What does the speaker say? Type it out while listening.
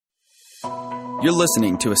You're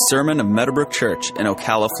listening to a sermon of Meadowbrook Church in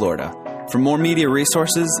Ocala, Florida. For more media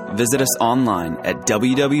resources, visit us online at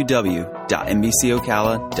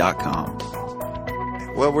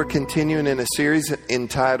www.nbcocala.com. Well, we're continuing in a series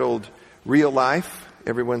entitled Real Life.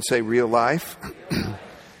 Everyone say real life.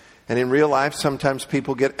 And in real life, sometimes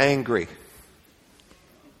people get angry.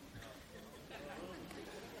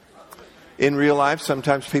 In real life,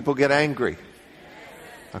 sometimes people get angry.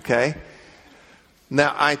 Okay?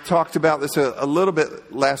 Now, I talked about this a little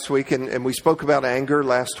bit last week, and we spoke about anger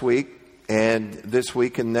last week, and this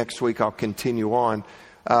week and next week I'll continue on.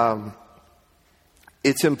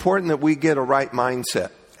 It's important that we get a right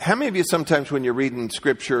mindset. How many of you sometimes when you're reading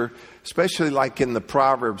Scripture, especially like in the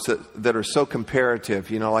Proverbs that are so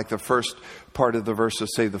comparative, you know, like the first part of the verses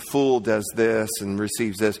say the fool does this and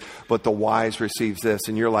receives this, but the wise receives this,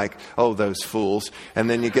 and you're like, oh, those fools. And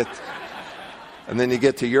then you get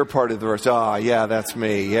to your part of the verse, oh, yeah, that's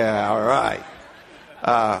me. Yeah, all right.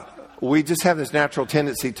 We just have this natural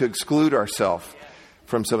tendency to exclude ourselves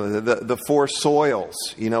from some of the four soils.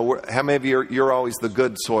 You know, how many of you you're always the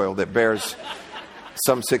good soil that bears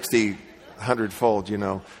some 60, 100-fold, you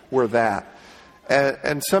know, we're that.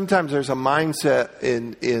 And sometimes there's a mindset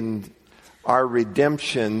in our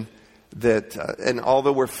redemption that, and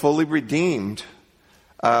although we're fully redeemed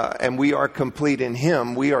and we are complete in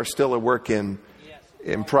Him, we are still a work in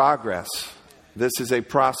progress. This is a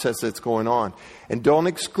process that's going on. And don't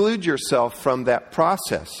exclude yourself from that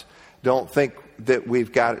process. Don't think that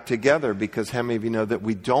we've got it together, because how many of you know that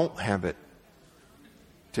we don't have it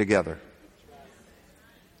together?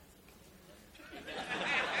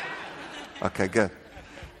 Okay, good.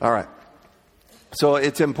 All right. So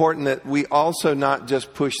it's important that we also not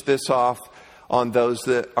just push this off on those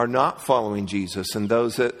that are not following Jesus and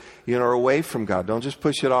those that, you know, are away from God. Don't just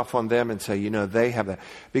push it off on them and say, you know, they have that.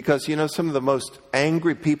 Because, you know, some of the most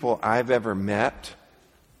angry people I've ever met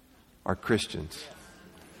are Christians.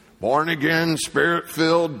 Born again,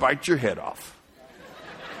 Spirit-filled, bite your head off.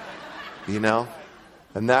 You know?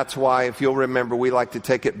 And that's why, if you'll remember, we like to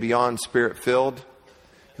take it beyond Spirit-filled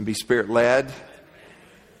and be Spirit-led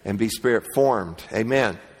and be Spirit-formed.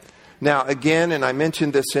 Amen. Now, again, and I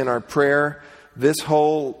mentioned this in our prayer, this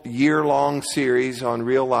whole year-long series on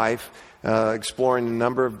real life, exploring a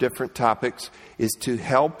number of different topics, is to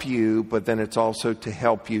help you, but then it's also to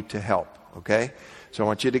help you to help, okay? So I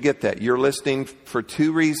want you to get that. You're listening for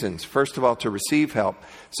two reasons. First of all, to receive help.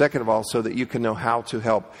 Second of all, so that you can know how to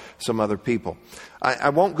help some other people. I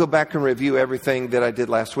won't go back and review everything that I did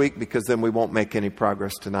last week, because then we won't make any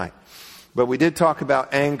progress tonight. But we did talk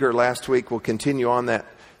about anger last week. We'll continue on that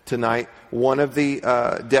tonight. One of the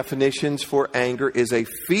definitions for anger is a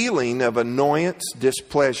feeling of annoyance,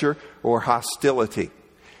 displeasure, or hostility.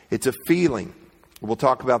 It's a feeling. We'll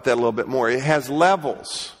talk about that a little bit more. It has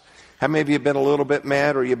levels. How many of you have been a little bit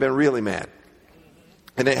mad, or you've been really mad?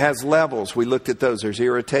 And it has levels. We looked at those. There's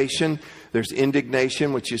irritation. There's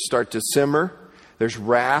indignation, which you start to simmer. There's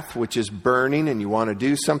wrath, which is burning and you want to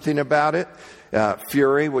do something about it.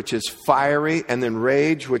 Fury, which is fiery. And then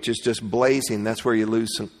rage, which is just blazing. That's where you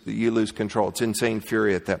lose control. It's insane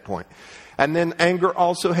fury at that point. And then anger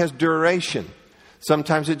also has duration.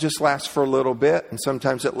 Sometimes it just lasts for a little bit, and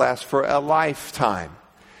sometimes it lasts for a lifetime.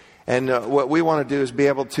 And what we want to do is be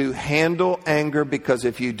able to handle anger, because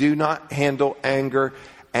if you do not handle anger,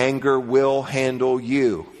 anger will handle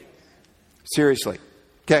you. Seriously.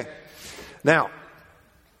 Okay. Now,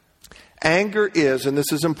 anger is, and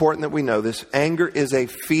this is important that we know this, anger is a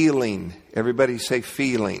feeling. Everybody say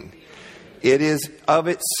feeling. It is of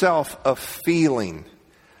itself a feeling.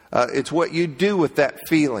 It's what you do with that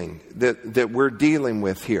feeling that we're dealing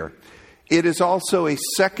with here. It is also a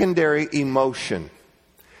secondary emotion.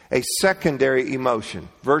 A secondary emotion,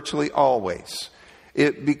 virtually always.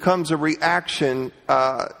 It becomes a reaction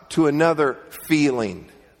to another feeling.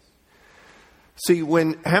 See,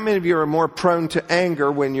 how many of you are more prone to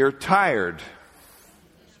anger when you're tired?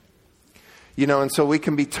 You know, and so we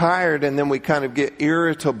can be tired, and then we kind of get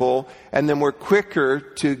irritable, and then we're quicker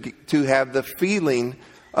to have the feeling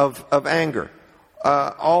of anger.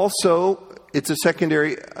 Also, it's a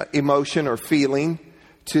secondary emotion or feeling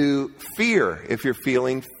to fear, if you're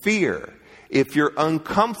feeling fear. If you're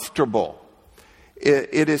uncomfortable.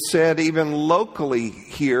 It is said even locally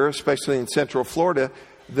here, especially in Central Florida,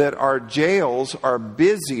 that our jails are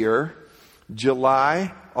busier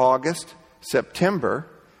July, August, September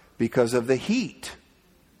because of the heat.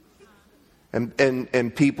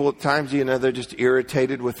 And people at times, you know, they're just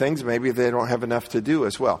irritated with things. Maybe they don't have enough to do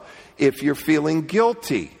as well. If you're feeling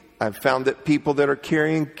guilty, I've found that people that are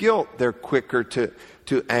carrying guilt, they're quicker to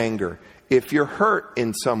anger. if you're hurt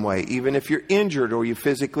in some way, even if you're injured or you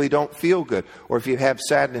physically don't feel good, or if you have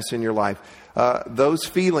sadness in your life, those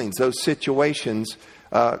feelings, those situations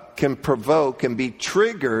can provoke and be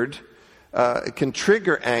triggered. It can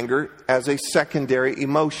trigger anger as a secondary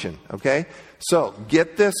emotion, okay? So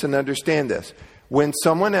get this and understand this. When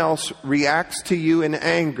someone else reacts to you in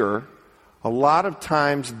anger, a lot of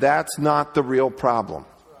times that's not the real problem.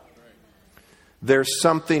 There's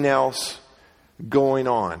something else going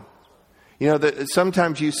on. You know,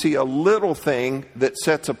 sometimes you see a little thing that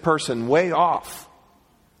sets a person way off.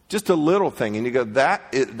 Just a little thing. And you go,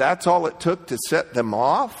 that's all it took to set them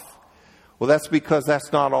off? Well, that's because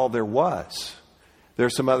that's not all there was.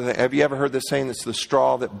 There's some other thing. Have you ever heard the saying, it's the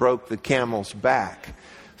straw that broke the camel's back?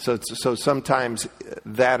 So sometimes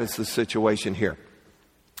that is the situation here.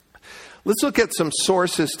 Let's look at some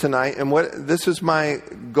sources tonight. And this is my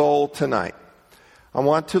goal tonight. I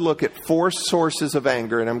want to look at 4 sources of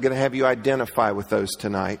anger, and I'm going to have you identify with those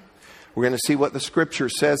tonight. We're going to see what the Scripture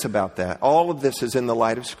says about that. All of this is in the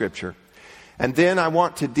light of Scripture. And then I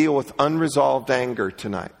want to deal with unresolved anger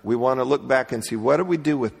tonight. We want to look back and see, what do we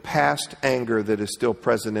do with past anger that is still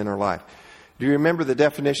present in our life? Do you remember the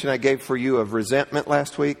definition I gave for you of resentment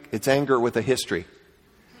last week? It's anger with a history.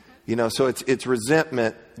 You know, so it's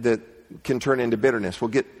resentment that can turn into bitterness. We'll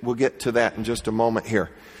get to that in just a moment here.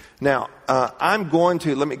 Now, let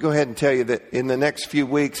me go ahead and tell you that in the next few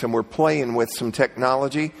weeks, and we're playing with some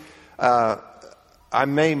technology, I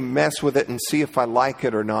may mess with it and see if I like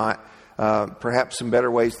it or not. Perhaps some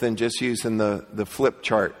better ways than just using the flip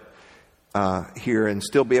chart here, and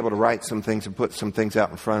still be able to write some things and put some things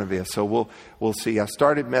out in front of you. So we'll see. I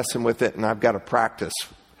started messing with it, and I've got to practice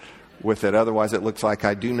with it. Otherwise, it looks like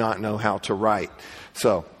I do not know how to write.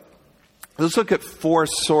 So let's look at 4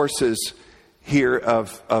 sources here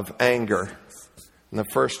of anger. And the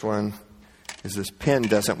first one is this pen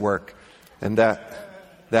doesn't work. And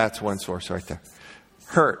that's one source right there.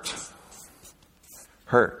 Hurt.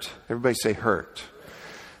 Everybody say hurt.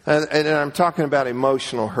 And I'm talking about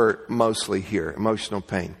emotional hurt mostly here, emotional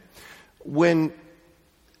pain. When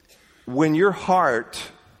your heart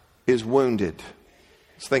is wounded,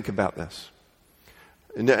 let's think about this.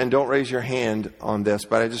 And don't raise your hand on this,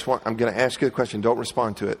 but I'm going to ask you the question. Don't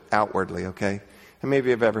respond to it outwardly, okay? And maybe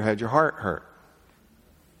you've ever had your heart hurt.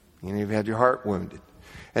 You know, you've had your heart wounded.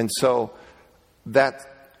 And so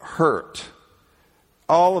that hurt.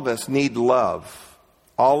 All of us need love.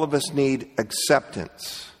 All of us need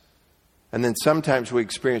acceptance. And then sometimes we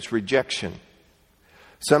experience rejection.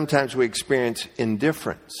 Sometimes we experience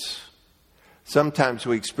indifference. Sometimes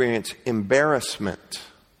we experience embarrassment.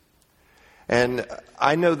 And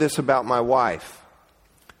I know this about my wife.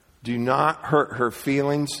 Do not hurt her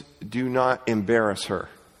feelings. Do not embarrass her.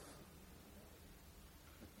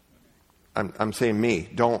 I'm saying me.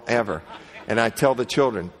 Don't ever. And I tell the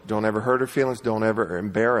children, don't ever hurt her feelings. Don't ever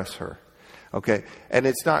embarrass her. Okay? And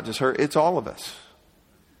it's not just her. It's all of us.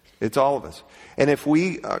 It's all of us. And if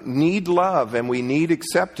we need love and we need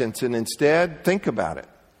acceptance, and instead, think about it.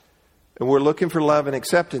 And we're looking for love and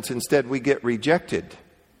acceptance. Instead, we get rejected.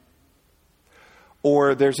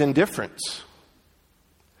 Or there's indifference.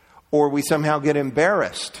 Or we somehow get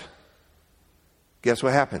embarrassed. Guess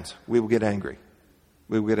what happens? We will get angry.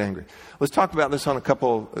 We will get angry. Let's talk about this on a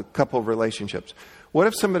couple of relationships. What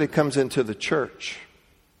if somebody comes into the church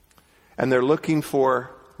and they're looking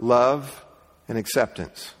for love and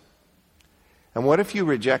acceptance? And what if you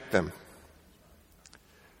reject them?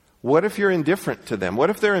 What if you're indifferent to them? What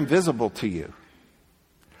if they're invisible to you?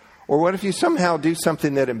 Or what if you somehow do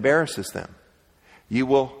something that embarrasses them? You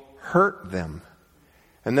will hurt them.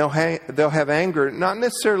 And they'll have anger, not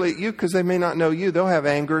necessarily at you because they may not know you. They'll have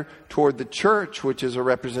anger toward the church, which is a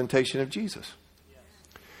representation of Jesus. Yes.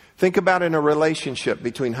 Think about in a relationship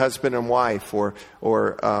between husband and wife, or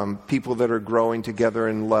people that are growing together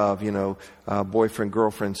in love,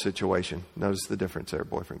 boyfriend-girlfriend situation. Notice the difference there,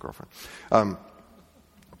 boyfriend-girlfriend.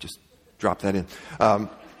 Just drop that in.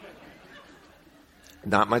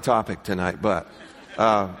 Not my topic tonight, but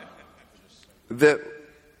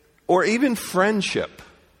or even friendship.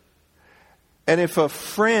 And if a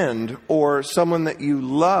friend or someone that you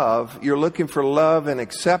love, you're looking for love and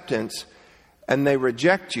acceptance, and they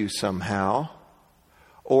reject you somehow,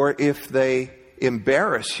 or if they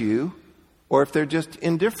embarrass you, or if they're just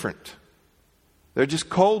indifferent, they're just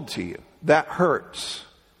cold to you, that hurts.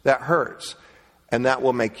 That hurts. And that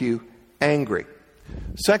will make you angry.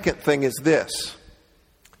 Second thing is this.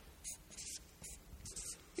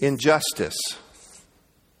 Injustice.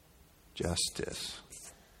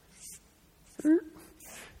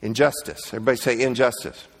 Injustice. Everybody say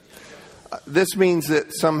injustice. This means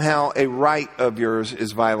that somehow a right of yours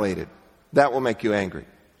is violated. That will make you angry.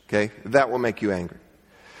 Okay? That will make you angry.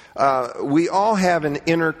 We all have an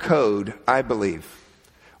inner code, I believe.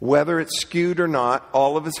 Whether it's skewed or not,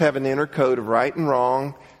 all of us have an inner code of right and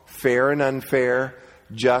wrong, fair and unfair,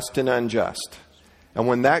 just and unjust. And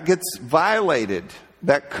when that gets violated,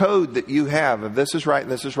 that code that you have of this is right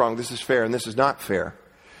and this is wrong, this is fair and this is not fair,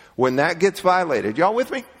 when that gets violated, y'all with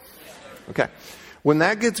me? Okay. When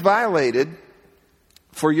that gets violated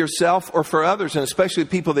for yourself or for others, and especially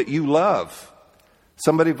people that you love,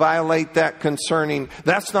 somebody violate that concerning,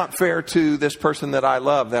 that's not fair to this person that I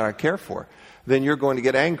love, that I care for, then you're going to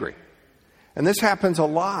get angry. And this happens a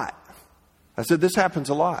lot. I said this happens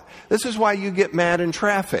a lot. This is why you get mad in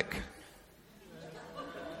traffic.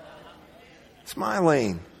 It's my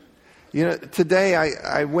lane. You know, today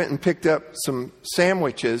I went and picked up some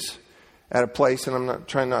sandwiches at a place, and I'm not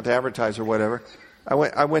trying not to advertise or whatever. I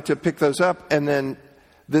went to pick those up, and then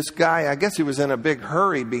this guy, I guess he was in a big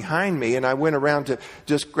hurry behind me, and I went around to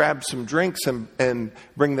just grab some drinks and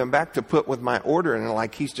bring them back to put with my order, and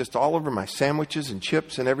like he's just all over my sandwiches and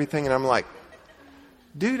chips and everything, and I'm like,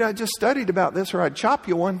 dude, I just studied about this, or I'd chop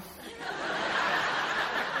you one.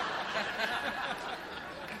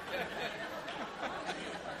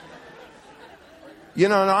 You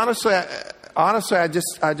know, and honestly,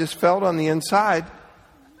 I just felt on the inside,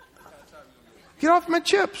 get off my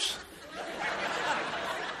chips.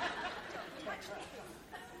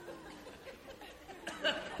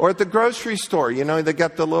 Or at the grocery store, you know, they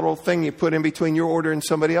got the little thing you put in between your order and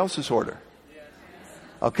somebody else's order.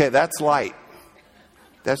 Okay, that's light.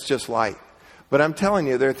 That's just light. But I'm telling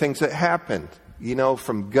you, there are things that happen, you know,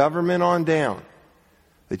 from government on down,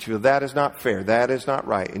 that you feel that is not fair, that is not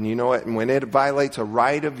right. And you know what? And when it violates a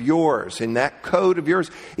right of yours, in that code of yours,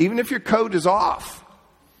 even if your code is off,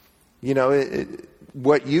 you know,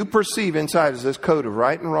 what you perceive inside is this code of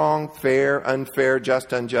right and wrong, fair, unfair,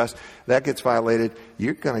 just, unjust. That gets violated.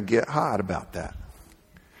 You're going to get hot about that.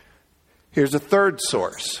 Here's a third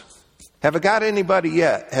source. Have I got anybody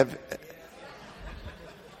yet?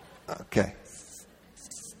 Okay.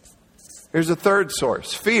 Here's a third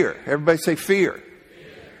source. Fear. Everybody say fear.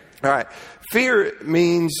 All right. Fear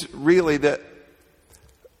means really that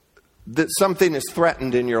something is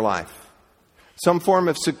threatened in your life. Some form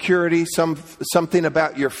of security, something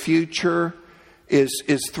about your future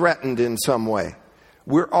is threatened in some way.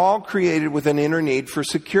 We're all created with an inner need for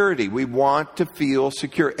security. We want to feel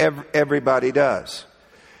secure. Everybody does.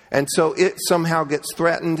 And so it somehow gets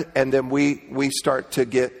threatened, and then we start to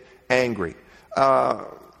get angry.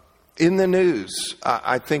 In the news,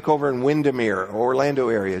 I think over in Windermere, Orlando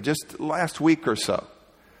area, just last week or so,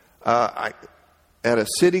 at a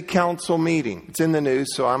city council meeting, it's in the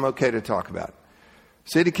news, so I'm okay to talk about it.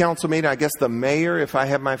 City council meeting, I guess the mayor, if I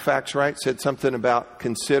have my facts right, said something about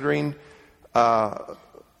considering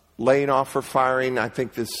laying off or firing, I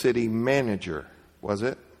think, the city manager, was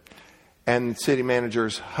it? And the city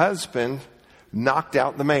manager's husband knocked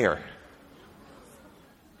out the mayor.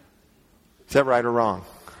 Is that right or wrong?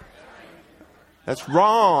 That's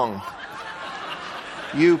wrong.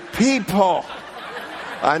 You people.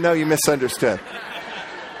 I know you misunderstood.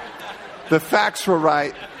 The facts were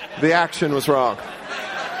right. The action was wrong.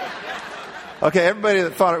 Okay, everybody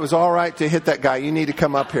that thought it was all right to hit that guy, you need to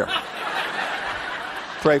come up here.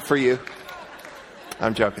 Pray for you.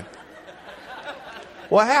 I'm joking.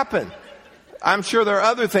 What happened? I'm sure there are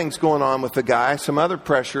other things going on with the guy, some other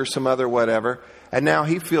pressure, some other whatever. And now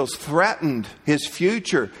he feels threatened. His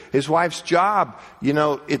future, his wife's job, you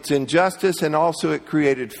know, it's injustice, and also it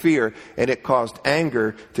created fear, and it caused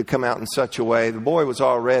anger to come out in such a way. The boy was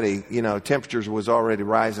already, you know, temperatures was already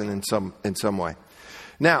rising in some way.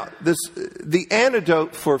 Now, the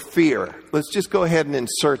antidote for fear, let's just go ahead and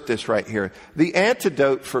insert this right here. The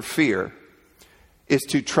antidote for fear is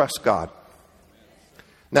to trust God.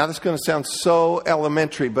 Now, this is going to sound so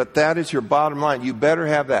elementary, but that is your bottom line. You better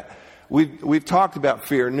have that. We've talked about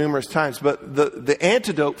fear numerous times, but the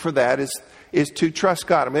antidote for that is to trust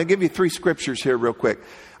God. I'm going to give you 3 scriptures here real quick.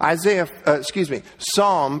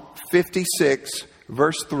 Psalm 56,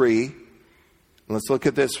 verse 3. Let's look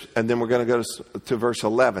at this, and then we're going to go to verse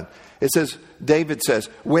 11. It says, David says,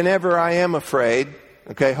 whenever I am afraid,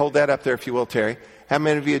 okay, hold that up there if you will, Terry. How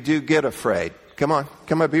many of you do get afraid? Come on,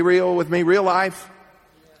 be real with me, real life.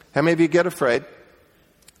 How many of you get afraid?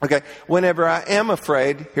 Okay, whenever I am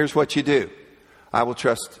afraid, here's what you do. I will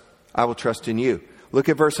trust in you. Look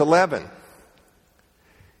at verse 11.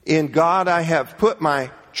 In God I have put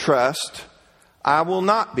my trust. I will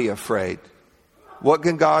not be afraid. What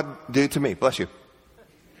can God do to me? Bless you.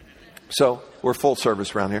 So, we're full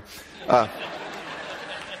service around here.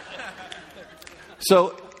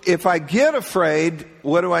 So, if I get afraid,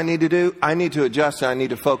 what do I need to do? I need to adjust, and I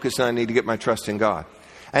need to focus, and I need to get my trust in God.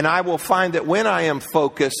 And I will find that when I am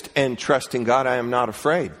focused and trusting God, I am not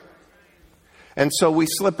afraid. And so we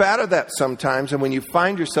slip out of that sometimes. And when you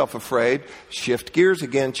find yourself afraid, shift gears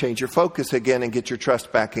again, change your focus again, and get your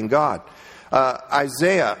trust back in God.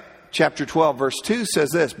 Isaiah chapter 12, verse 2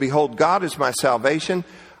 says this, "Behold, God is my salvation.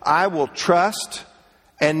 I will trust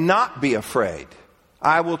and not be afraid.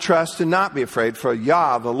 I will trust and not be afraid. For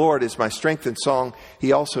Yah, the Lord, is my strength and song.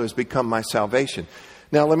 He also has become my salvation."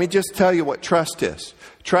 Now, let me just tell you what trust is.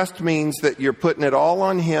 Trust means that you're putting it all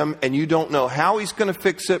on Him, and you don't know how He's going to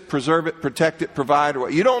fix it, preserve it, protect it, provide, or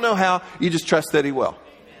what. You don't know how. You just trust that He will.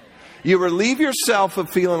 You relieve yourself of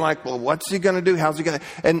feeling like, well, what's He going to do? How's He going to...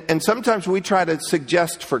 And sometimes we try to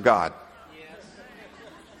suggest for God.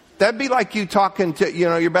 That'd be like you talking to,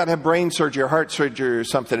 you're about to have brain surgery or heart surgery or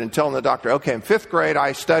something, and telling the doctor, okay, in 5th grade,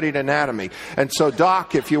 I studied anatomy. And so,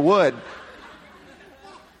 doc, if you would,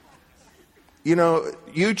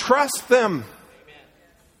 you trust them.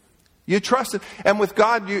 You trust it. And with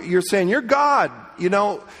God, you're saying, you're God.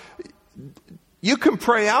 You can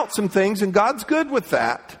pray out some things, and God's good with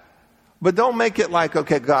that. But don't make it like,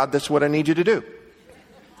 okay, God, this is what I need you to do.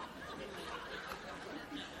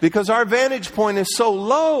 Because our vantage point is so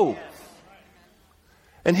low.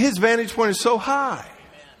 And His vantage point is so high.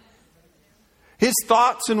 His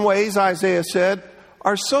thoughts and ways, Isaiah said,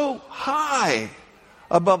 are so high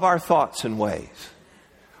above our thoughts and ways.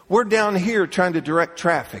 We're down here trying to direct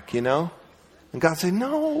traffic, And God said,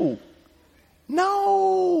 no.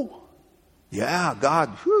 Yeah,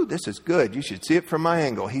 God, this is good. You should see it from my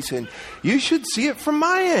angle. He said, you should see it from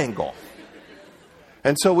my angle.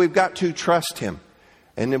 And so we've got to trust Him.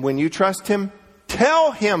 And then when you trust Him,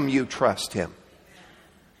 tell Him you trust Him.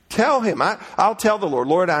 Tell Him. I'll tell the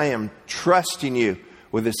Lord, I am trusting you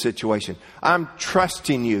with this situation. I'm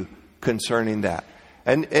trusting you concerning that.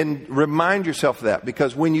 And remind yourself of that.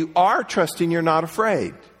 Because when you are trusting, you're not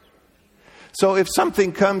afraid. So if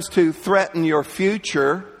something comes to threaten your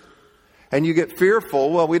future and you get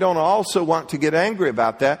fearful, well, we don't also want to get angry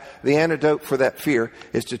about that. The antidote for that fear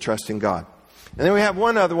is to trust in God. And then we have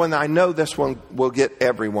one other one. I know this one will get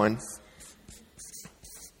everyone.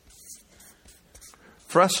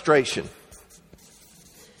 Frustration.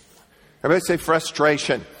 Everybody say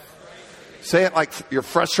frustration. Say it like you're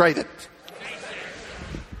frustrated.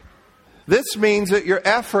 This means that your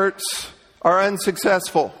efforts are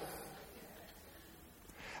unsuccessful.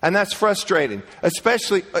 And that's frustrating.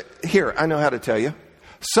 Especially, here, I know how to tell you.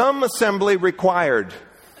 Some assembly required.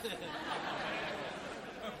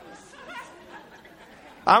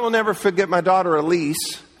 I will never forget my daughter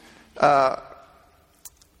Elise.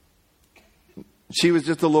 She was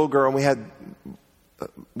just a little girl, and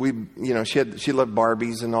she loved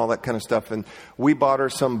Barbies and all that kind of stuff. And we bought her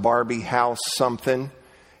some Barbie house something.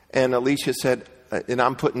 And Alicia said, and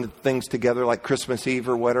I'm putting things together like Christmas Eve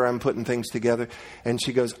or whatever. I'm putting things together. And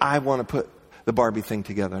she goes, I want to put the Barbie thing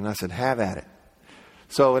together. And I said, have at it.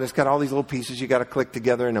 So and it's got all these little pieces you got to click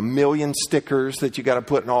together and 1,000,000 stickers that you got to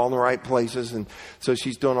put in all the right places. And so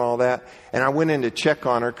she's doing all that. And I went in to check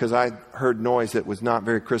on her because I heard noise that was not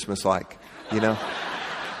very Christmas-like,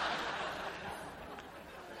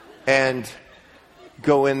 And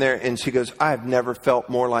go in there and she goes, I've never felt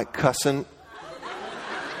more like cussing.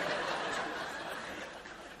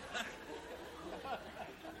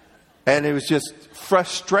 And it was just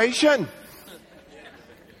frustration.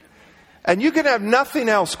 And you can have nothing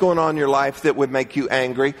else going on in your life that would make you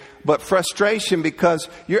angry, but frustration because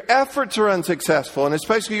your efforts are unsuccessful, and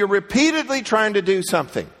especially you're repeatedly trying to do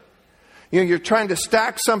something. You're trying to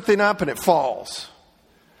stack something up and it falls.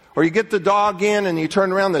 Or you get the dog in and you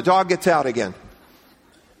turn around, the dog gets out again.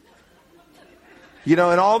 And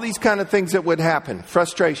all these kind of things that would happen.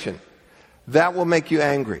 Frustration. That will make you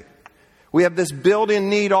angry. We have this built-in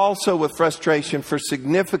need also with frustration for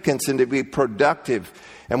significance and to be productive.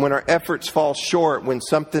 And when our efforts fall short, when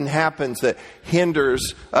something happens that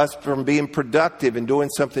hinders us from being productive and doing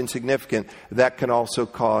something significant, that can also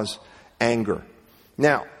cause anger.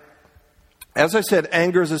 Now, as I said,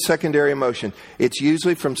 anger is a secondary emotion. It's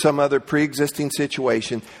usually from some other pre-existing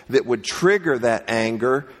situation that would trigger that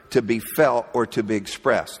anger to be felt or to be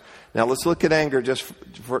expressed. Now, let's look at anger just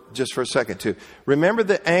for a second, too. Remember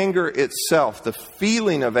that anger itself, the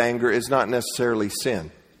feeling of anger, is not necessarily sin.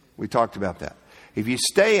 We talked about that. If you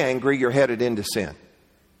stay angry, you're headed into sin.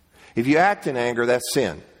 If you act in anger, that's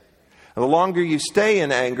sin. And the longer you stay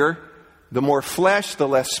in anger, the more flesh, the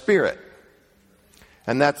less spirit.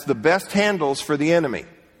 And that's the best handles for the enemy.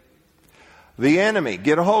 The enemy,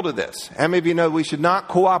 get a hold of this. How many of you know we should not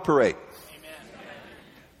cooperate?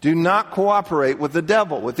 Do not cooperate with the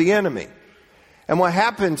devil, with the enemy. And what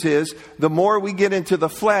happens is, the more we get into the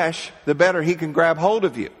flesh, the better he can grab hold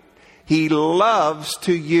of you. He loves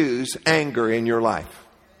to use anger in your life.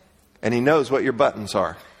 And he knows what your buttons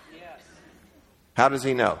are. How does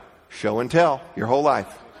he know? Show and tell your whole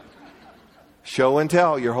life. Show and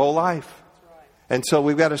tell your whole life. And so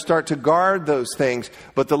we've got to start to guard those things.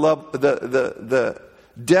 But the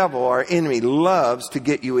devil, our enemy, loves to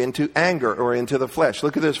get you into anger or into the flesh.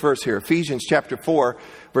 Look at this verse here. Ephesians chapter 4,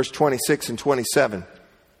 verse 26 and 27.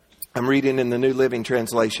 I'm reading in the New Living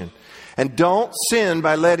Translation. And don't sin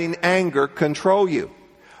by letting anger control you.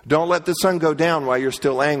 Don't let the sun go down while you're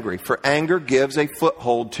still angry, for anger gives a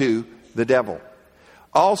foothold to the devil.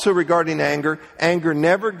 Also regarding anger, anger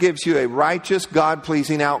never gives you a righteous,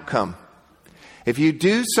 God-pleasing outcome. If you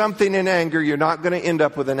do something in anger, you're not going to end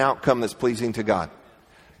up with an outcome that's pleasing to God.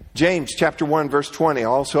 James chapter 1, verse 20.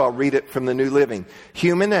 Also, I'll read it from the New Living.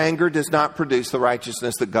 Human anger does not produce the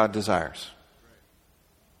righteousness that God desires.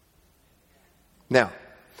 Now,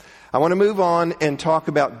 I want to move on and talk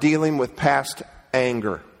about dealing with past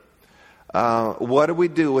anger. What do we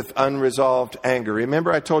do with unresolved anger?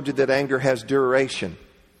 Remember, I told you that anger has duration.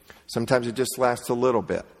 Sometimes it just lasts a little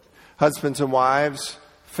bit. Husbands and wives,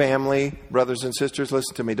 family, brothers and sisters,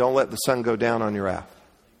 listen to me. Don't let the sun go down on your wrath.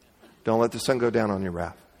 Don't let the sun go down on your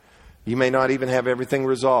wrath. You may not even have everything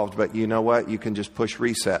resolved, but you know what? You can just push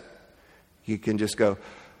reset. You can just go,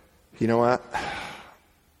 you know what?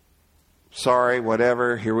 Sorry,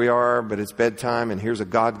 whatever, here we are, but it's bedtime, and here's a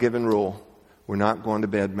God-given rule. We're not going to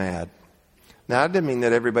bed mad. Now, that didn't mean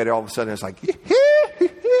that everybody all of a sudden is like,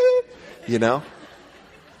 you know.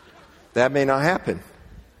 That may not happen.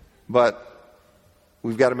 But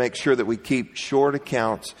we've got to make sure that we keep short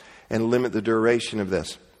accounts and limit the duration of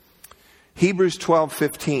this. Hebrews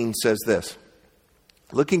 12:15 says this.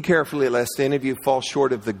 Looking carefully lest any of you fall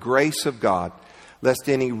short of the grace of God, lest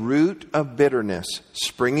any root of bitterness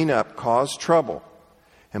springing up cause trouble,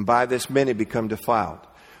 and by this many become defiled.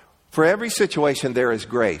 For every situation there is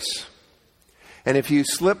grace. And if you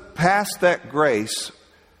slip past that grace,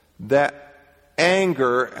 that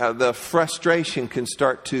anger, the frustration can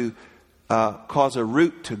start to cause a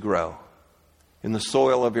root to grow in the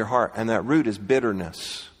soil of your heart. And that root is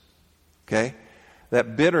bitterness. Okay?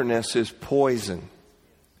 That bitterness is poison.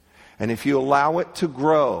 And if you allow it to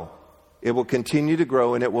grow, it will continue to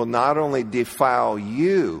grow, and it will not only defile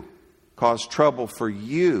you, cause trouble for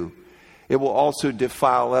you, it will also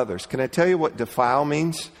defile others. Can I tell you what defile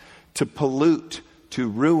means? To pollute, to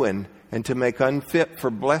ruin, and to make unfit for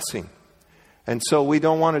blessing. And so we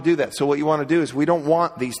don't want to do that. So what you want to do is, we don't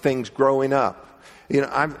want these things growing up. You know,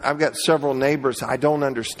 I've got several neighbors I don't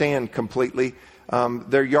understand completely.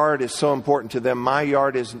 Their yard is so important to them. My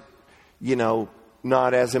yard is,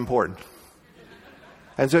 not as important.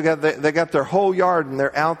 And so they got their whole yard, and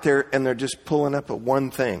they're out there, and they're just pulling up at one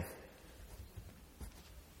thing.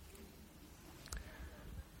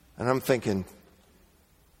 And I'm thinking,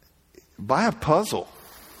 buy a puzzle.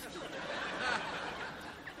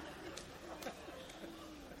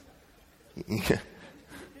 Yeah.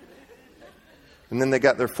 And then they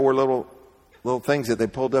got their four little things that they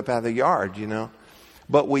pulled up out of the yard,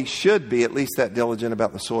 But we should be at least that diligent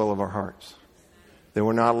about the soil of our hearts. That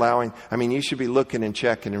we're not allowing, you should be looking and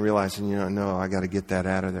checking and realizing, no, I got to get that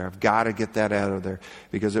out of there. I've got to get that out of there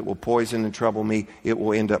because it will poison and trouble me. It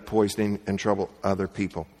will end up poisoning and trouble other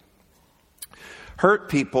people. Hurt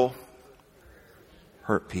people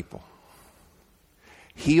hurt people.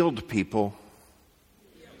 Healed people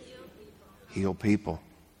heal people.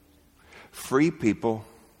 Free people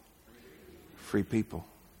free people.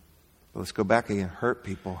 But let's go back again. Hurt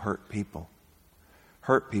people hurt people.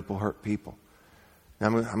 Hurt people hurt people. Now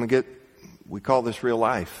I'm going to we call this real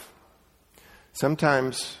life.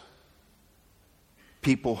 Sometimes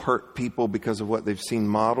people hurt people because of what they've seen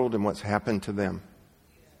modeled and what's happened to them.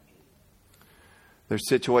 There's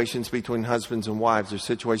situations between husbands and wives. There's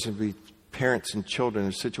situations between parents and children.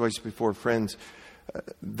 There's situations before friends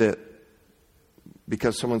that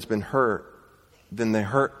because someone's been hurt, then they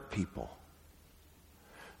hurt people.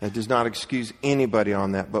 That does not excuse anybody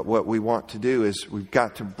on that. But what we want to do is we've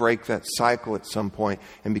got to break that cycle at some point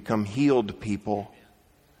and become healed people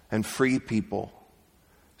and free people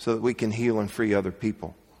so that we can heal and free other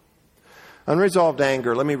people. Unresolved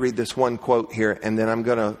anger. Let me read this one quote here, and then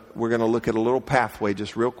we're going to look at a little pathway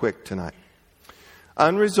just real quick tonight.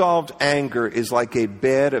 Unresolved anger is like a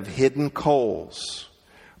bed of hidden coals,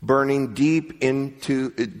 burning deep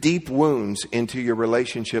wounds into your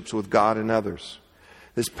relationships with God and others.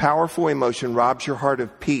 This powerful emotion robs your heart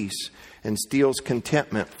of peace and steals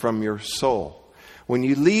contentment from your soul. When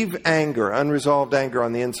you leave anger, unresolved anger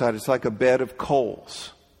on the inside, it's like a bed of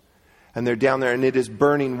coals. And they're down there, and it is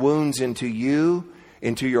burning wounds into you,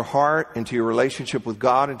 into your heart, into your relationship with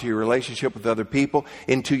God, into your relationship with other people,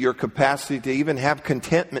 into your capacity to even have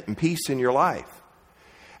contentment and peace in your life.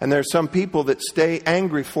 And there are some people that stay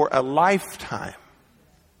angry for a lifetime,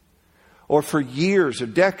 or for years or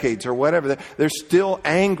decades or whatever. They're still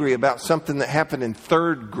angry about something that happened in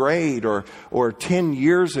third grade or 10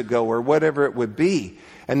 years ago or whatever it would be.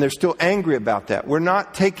 And they're still angry about that. We're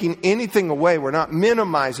not taking anything away. We're not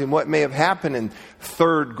minimizing what may have happened in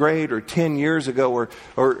third grade or 10 years ago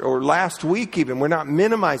or last week even. We're not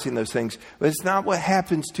minimizing those things. But it's not what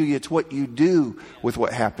happens to you. It's what you do with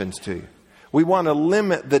what happens to you. We want to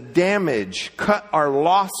limit the damage, cut our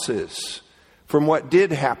losses from what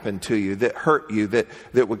did happen to you that hurt you, that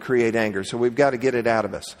would create anger. So we've got to get it out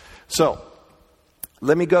of us. So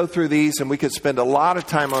let me go through these, and we could spend a lot of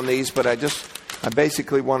time on these, but I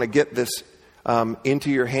basically want to get this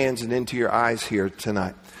into your hands and into your eyes here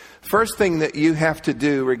tonight. First thing that you have to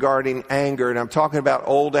do regarding anger, and I'm talking about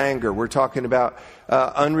old anger. We're talking about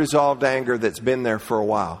unresolved anger that's been there for a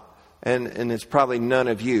while. And it's probably none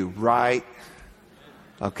of you, right?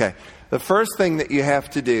 Okay. The first thing that you have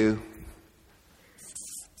to do,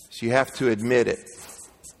 you have to admit it.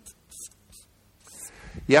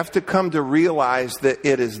 You have to come to realize that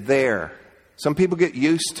it is there. Some people get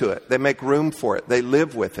used to it. They make room for it. They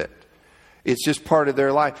live with it. It's just part of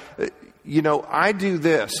their life. You know, I do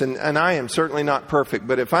this, and I am certainly not perfect,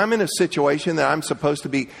 but if I'm in a situation that I'm supposed to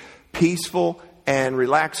be peaceful and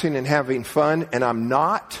relaxing and having fun, and I'm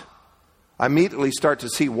not, I immediately start to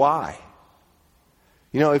see why.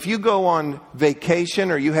 You know, if you go on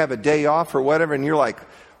vacation or you have a day off or whatever, and you're like,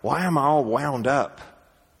 why am I all wound up?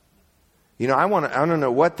 You know, I don't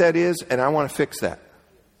know what that is, and I want to fix that.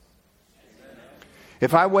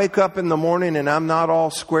 If I wake up in the morning and I'm not all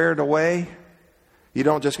squared away, you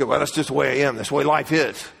don't just go, well, that's just the way I am. That's the way life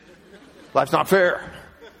is. Life's not fair.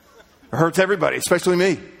 It hurts everybody, especially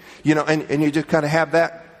me. You know, and you just kind of have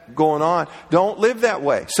that going on. Don't live that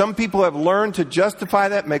way. Some people have learned to justify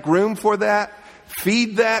that, make room for that.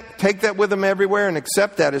 Feed that, take that with them everywhere, and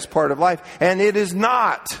accept that as part of life. And it is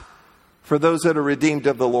not for those that are redeemed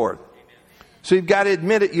of the Lord. So you've got to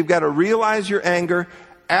admit it. You've got to realize your anger.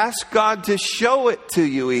 Ask God to show it to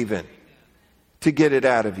you even, to get it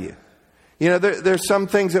out of you. You know, there's some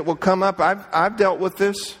things that will come up. I've dealt with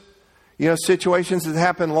this. You know, situations that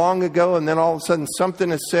happened long ago, and then all of a sudden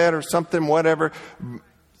something is said or something, whatever.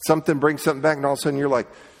 Something brings something back, and all of a sudden you're like,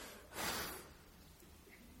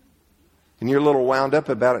 and you're a little wound up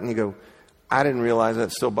about it, and you go, I didn't realize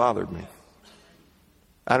that still bothered me.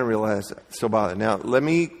 I didn't realize that still bothered me. Now, let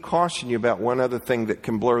me caution you about one other thing that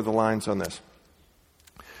can blur the lines on this.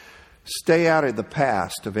 Stay out of the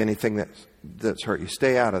past of anything that's hurt you.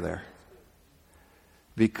 Stay out of there.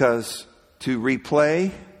 Because to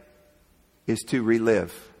replay is to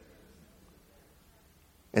relive.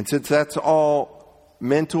 And since that's all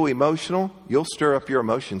mental, emotional, you'll stir up your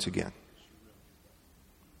emotions again.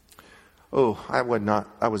 Oh, I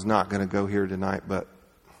was not going to go here tonight, but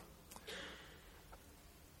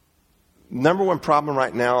number one problem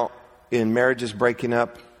right now in marriages breaking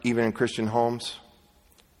up, even in Christian homes,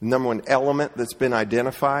 number one element that's been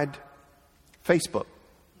identified, Facebook.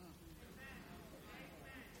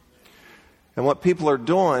 And what people are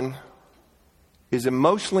doing is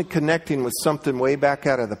emotionally connecting with something way back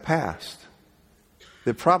out of the past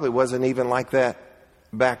that probably wasn't even like that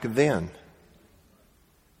back then.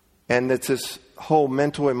 And it's this whole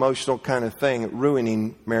mental, emotional kind of thing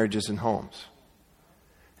ruining marriages and homes.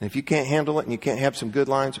 And if you can't handle it and you can't have some good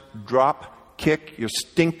lines, kick your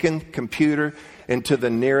stinking computer into the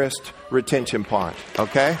nearest retention pond,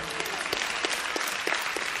 okay?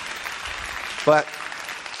 But,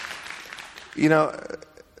 you know,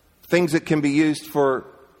 things that can be used for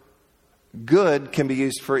good can be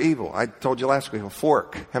used for evil. I told you last week, a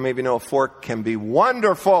fork. How many of you know a fork can be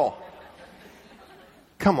wonderful?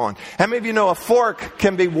 Come on. How many of you know a fork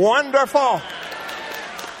can be wonderful?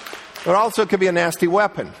 But also it can be a nasty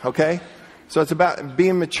weapon, okay? So it's about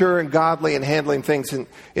being mature and godly and handling things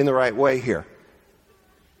in the right way here.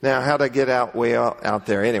 Now, how'd I get way out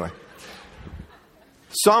there? Anyway.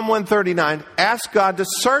 Psalm 139, ask God to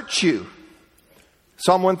search you.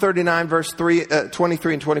 Psalm 139, verse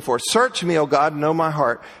 23 and 24. Search me, O God, know my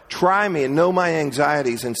heart. Try me and know my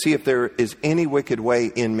anxieties and see if there is any wicked way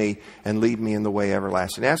in me and lead me in the way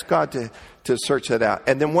everlasting. Ask God to search that out.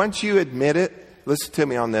 And then once you admit it, listen to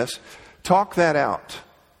me on this, talk that out.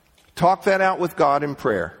 Talk that out with God in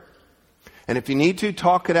prayer. And if you need to,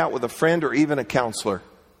 talk it out with a friend or even a counselor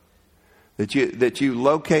That you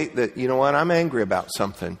locate that, you know what, I'm angry about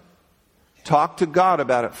something. Talk to God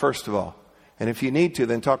about it first of all. And if you need to,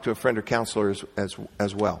 then talk to a friend or counselor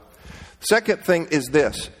as well. Second thing is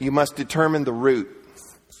this. You must determine the root.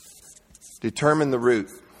 Determine the root.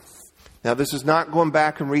 Now, this is not going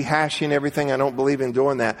back and rehashing everything. I don't believe in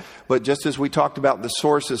doing that. But just as we talked about the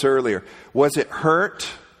sources earlier, was it hurt?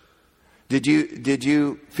 Did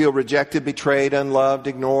you feel rejected, betrayed, unloved,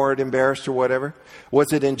 ignored, embarrassed, or whatever?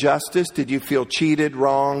 Was it injustice? Did you feel cheated,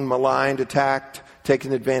 wronged, maligned, attacked,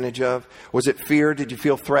 taken advantage of? Was it fear? Did you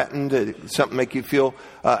feel threatened? Did something make you feel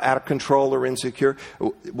out of control or insecure?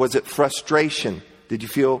 Was it frustration? Did you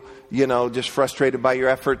feel, just frustrated by your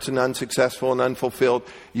efforts and unsuccessful and unfulfilled?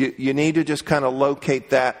 You need to just kind of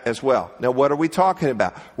locate that as well. Now, what are we talking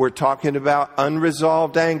about? We're talking about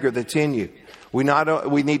unresolved anger that's in you. We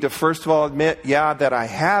need to first of all admit, that I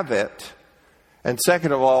have it. And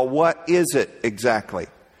second of all, what is it exactly?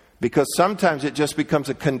 Because sometimes it just becomes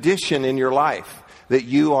a condition in your life that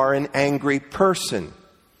you are an angry person.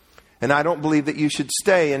 And I don't believe that you should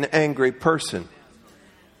stay an angry person.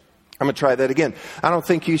 I'm going to try that again. I don't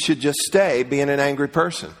think you should just stay being an angry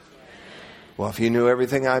person. Well, if you knew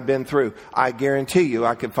everything I've been through, I guarantee you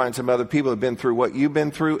I could find some other people who have been through what you've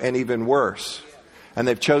been through and even worse. And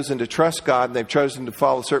they've chosen to trust God, and they've chosen to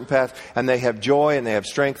follow a certain path, and they have joy, and they have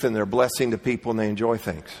strength, and they're a blessing to people, and they enjoy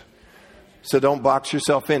things. So don't box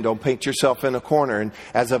yourself in. Don't paint yourself in a corner. And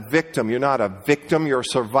as a victim, you're not a victim, you're a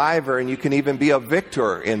survivor, and you can even be a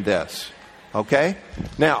victor in this. Okay?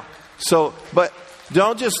 Now, but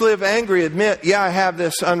don't just live angry. Admit, I have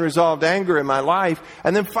this unresolved anger in my life,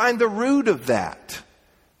 and then find the root of that.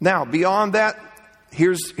 Now, beyond that,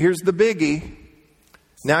 here's the biggie.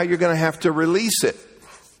 Now you're going to have to release it.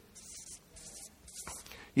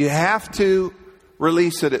 You have to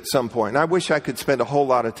release it at some point. And I wish I could spend a whole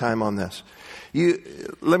lot of time on this.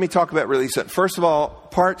 Let me talk about release it. First of all,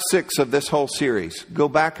 part 6 of this whole series. Go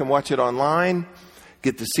back and watch it online.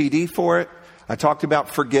 Get the CD for it. I talked about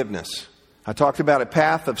forgiveness. I talked about a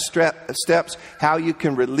path of steps, how you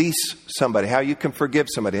can release somebody, how you can forgive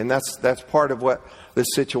somebody. And that's part of what this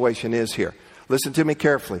situation is here. Listen to me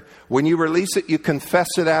carefully. When you release it, you confess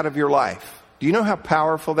it out of your life. Do you know how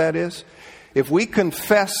powerful that is? If we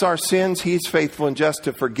confess our sins, He's faithful and just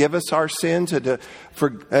to forgive us our sins and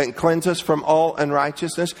and cleanse us from all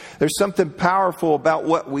unrighteousness. There's something powerful about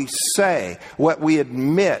what we say, what we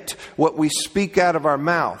admit, what we speak out of our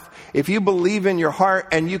mouth. If you believe in your heart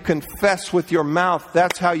and you confess with your mouth,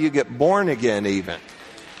 that's how you get born again even.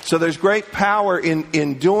 So there's great power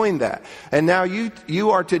in doing that. And now you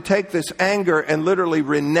are to take this anger and literally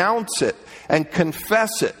renounce it and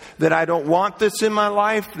confess it. That I don't want this in my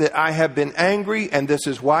life, that I have been angry and this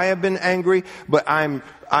is why I've been angry. But I'm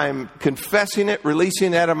confessing it,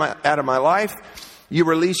 releasing it out of my life. You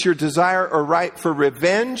release your desire or right for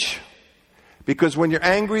revenge. Because when you're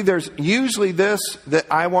angry, there's usually this, that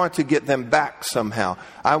I want to get them back somehow.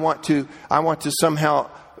 I want to somehow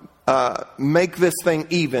make this thing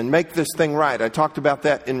even, make this thing right. I talked about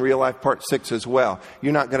that in Real Life Part 6 as well.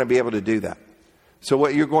 You're not going to be able to do that. So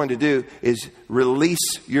what you're going to do is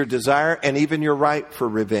release your desire and even your right for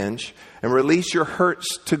revenge and release your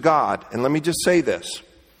hurts to God. And let me just say this.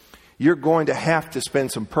 You're going to have to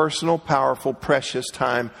spend some personal, powerful, precious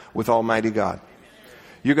time with Almighty God.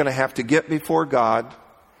 You're going to have to get before God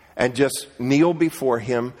and just kneel before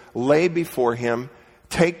Him, lay before Him.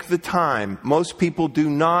 Take the time. Most people do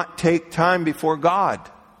not take time before God.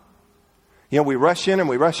 We rush in and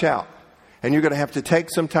we rush out. And you're going to have to take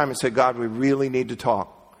some time and say, God, we really need to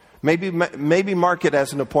talk. Maybe mark it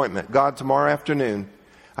as an appointment. God, tomorrow afternoon,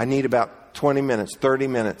 I need about 20 minutes, 30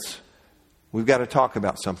 minutes. We've got to talk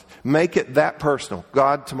about something. Make it that personal.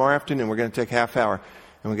 God, tomorrow afternoon, we're going to take a half hour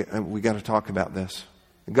and we got to talk about this.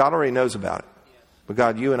 God already knows about it. But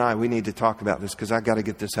God, you and I, we need to talk about this because I've got to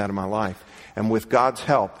get this out of my life. And with God's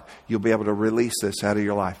help, you'll be able to release this out of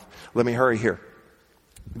your life. Let me hurry here.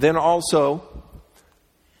 Then also,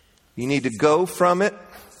 you need to go from it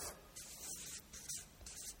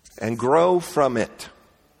and grow from it.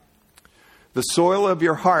 The soil of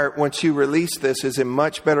your heart, once you release this, is in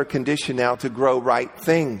much better condition now to grow right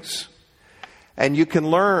things. And you can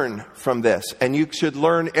learn from this. And you should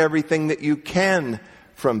learn everything that you can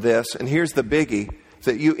from this. And here's the biggie,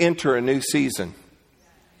 that you enter a new season.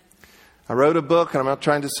 I wrote a book, and I'm not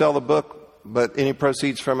trying to sell the book, but any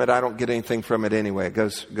proceeds from it, I don't get anything from it anyway. It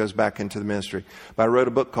goes back into the ministry. But I wrote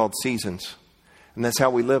a book called Seasons. And that's how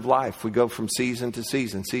we live life. We go from season to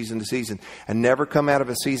season, and never come out of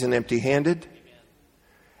a season empty-handed.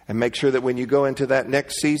 And make sure that when you go into that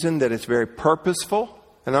next season, that it's very purposeful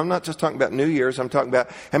And I'm not just talking about New Year's. I'm talking about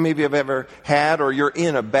how many of you have ever had or you're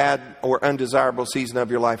in a bad or undesirable season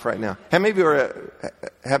of your life right now? How many of you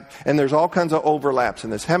and there's all kinds of overlaps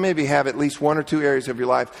in this. How many of you have at least one or two areas of your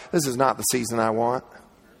life? This is not the season I want.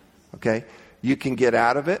 Okay? You can get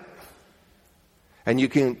out of it. And you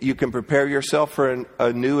can prepare yourself for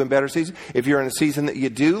a new and better season. If you're in a season that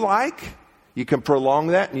you do like, you can prolong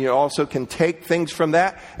that. And you also can take things from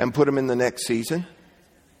that and put them in the next season.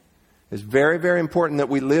 It's very, very important that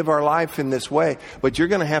we live our life in this way. But you're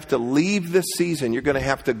going to have to leave this season. You're going to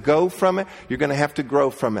have to go from it. You're going to have to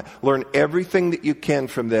grow from it. Learn everything that you can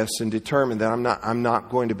from this and determine that I'm not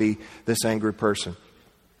going to be this angry person.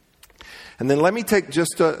 And then let me take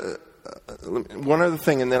just one other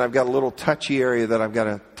thing, and then I've got a little touchy area that I've got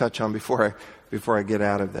to touch on before I get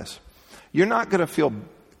out of this. You're not going to feel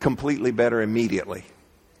completely better immediately.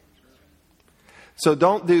 So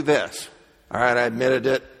don't do this. All right, I admitted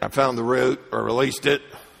it. I found the root or released it.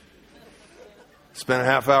 Spent a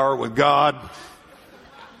half hour with God.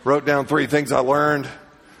 Wrote down 3 things I learned.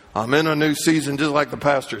 I'm in a new season just like the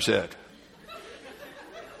pastor said.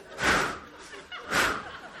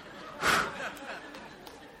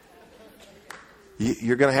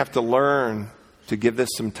 You're going to have to learn to give this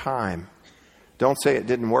some time. Don't say it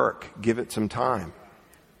didn't work. Give it some time.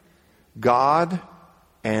 God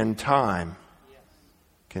and time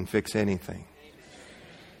can fix anything.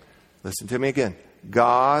 Listen to me again.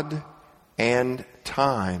 God and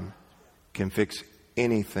time can fix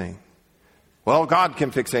anything. Well, God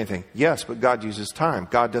can fix anything. Yes, but God uses time.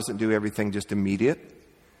 God doesn't do everything just immediate.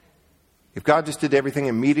 If God just did everything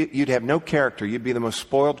immediate, you'd have no character. You'd be the most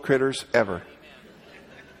spoiled critters ever.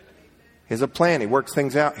 He has a plan. He works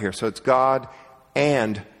things out here. So it's God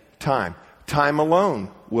and time. Time alone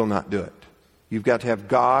will not do it. You've got to have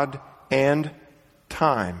God and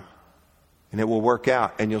time. And it will work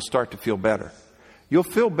out and you'll start to feel better. You'll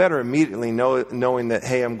feel better immediately knowing that,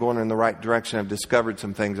 hey, I'm going in the right direction. I've discovered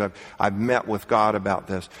some things. I've met with God about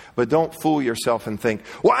this. But don't fool yourself and think,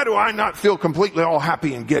 why do I not feel completely all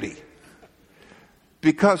happy and giddy?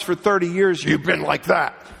 Because for 30 years you've been like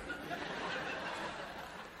that.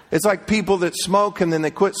 It's like people that smoke and then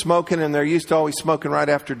they quit smoking and they're used to always smoking right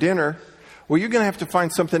after dinner. Well, you're going to have to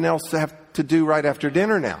find something else to have to do right after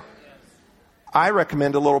dinner now. I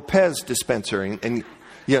recommend a little Pez dispenser and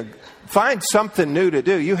find something new to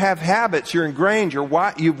do. You have habits, you're ingrained,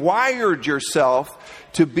 you've wired yourself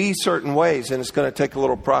to be certain ways, and it's going to take a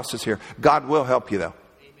little process here. God will help you, though.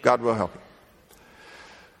 God will help you.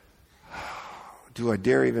 Do I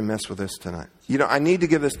dare even mess with this tonight? I need to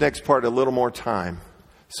give this next part a little more time.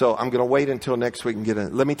 So I'm going to wait until next week and get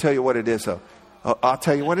it. Let me tell you what it is, though. I'll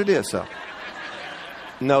tell you what it is, though.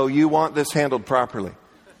 No, you want this handled properly.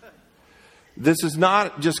 This is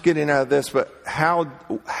not just getting out of this, but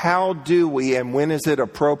how do we and when is it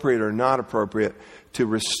appropriate or not appropriate to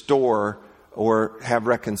restore or have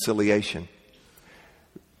reconciliation?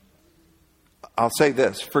 I'll say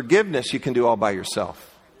this. Forgiveness you can do all by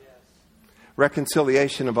yourself.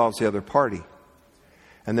 Reconciliation involves the other party.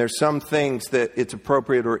 And there's some things that it's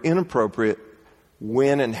appropriate or inappropriate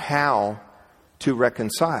when and how to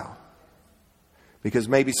reconcile. Because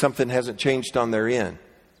maybe something hasn't changed on their end.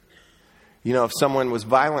 If someone was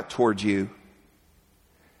violent towards you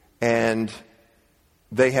and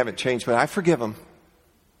they haven't changed, but I forgive them.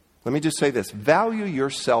 Let me just say this. Value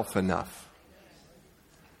yourself enough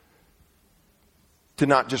to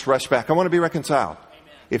not just rush back. I want to be reconciled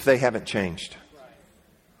if they haven't changed.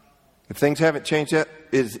 If things haven't changed yet,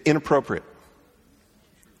 it is inappropriate.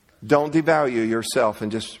 Don't devalue yourself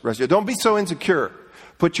and just rush. Don't be so insecure.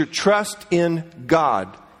 Put your trust in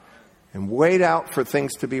God and wait out for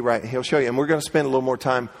things to be right. He'll show you. And we're going to spend a little more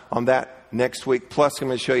time on that next week. Plus, I'm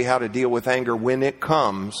going to show you how to deal with anger when it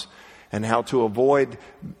comes and how to avoid,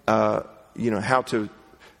 how to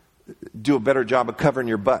do a better job of covering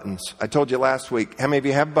your buttons. I told you last week, how many of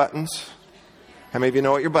you have buttons? How many of you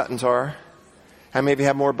know what your buttons are? How many of you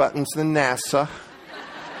have more buttons than NASA?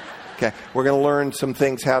 Okay, we're going to learn some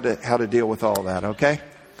things how to deal with all that, okay?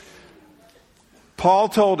 Paul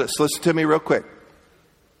told us, listen to me real quick.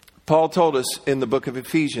 Paul told us in the book of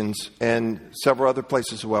Ephesians and several other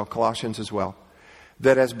places as well, Colossians as well,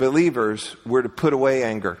 that as believers, we're to put away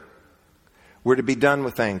anger. We're to be done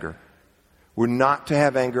with anger. We're not to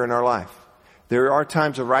have anger in our life. There are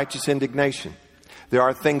times of righteous indignation. There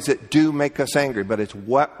are things that do make us angry, but it's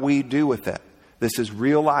what we do with it. This is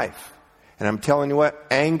real life. And I'm telling you what,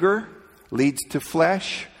 anger leads to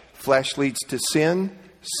flesh. Flesh leads to sin.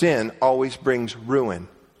 Sin always brings ruin.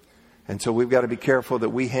 And so we've got to be careful that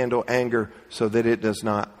we handle anger so that it does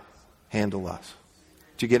not handle us.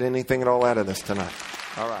 Did you get anything at all out of this tonight?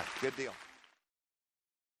 All right, good deal.